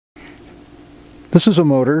This is a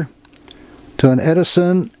motor to an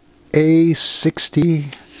Edison A60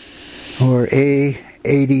 or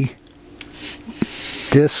A80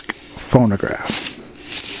 disc phonograph.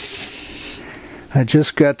 I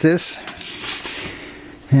just got this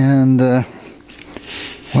and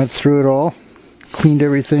went through it all, cleaned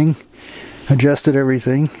everything, adjusted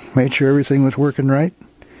everything, made sure everything was working right,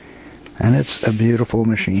 and it's a beautiful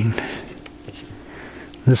machine.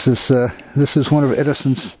 This is one of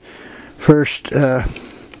Edison's first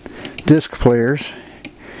disc players,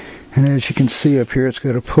 and as you can see up here, it's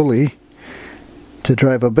got a pulley to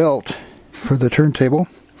drive a belt for the turntable,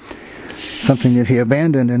 something that he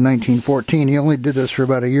abandoned in 1914. He only did this for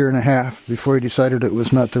about a year and a half before he decided it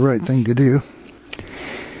was not the right thing to do.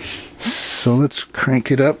 So let's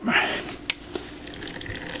crank it up.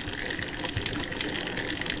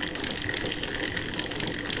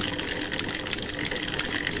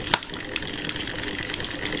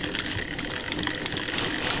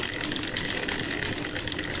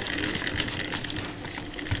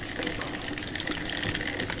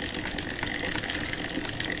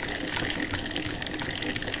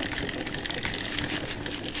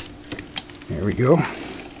 There we go.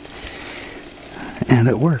 And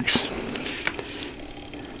it works.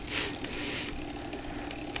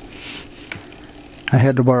 I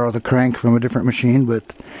had to borrow the crank from a different machine, but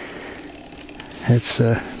it's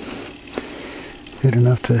good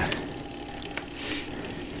enough to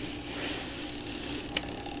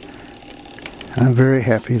I'm very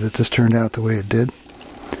happy that this turned out the way it did.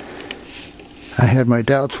 I had my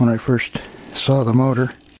doubts when I first saw the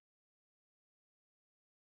motor.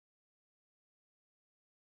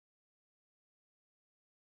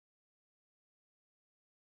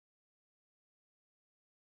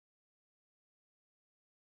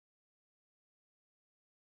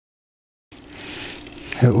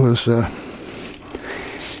 It was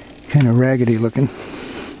kind of raggedy looking,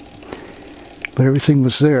 but everything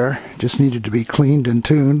was there. Just needed to be cleaned and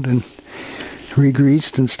tuned and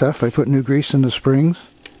re-greased and stuff. I put new grease in the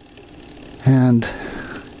springs, and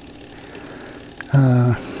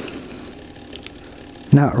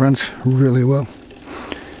now it runs really well.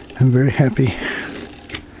 I'm very happy.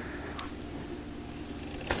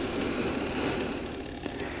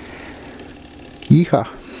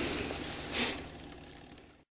 Yeehaw.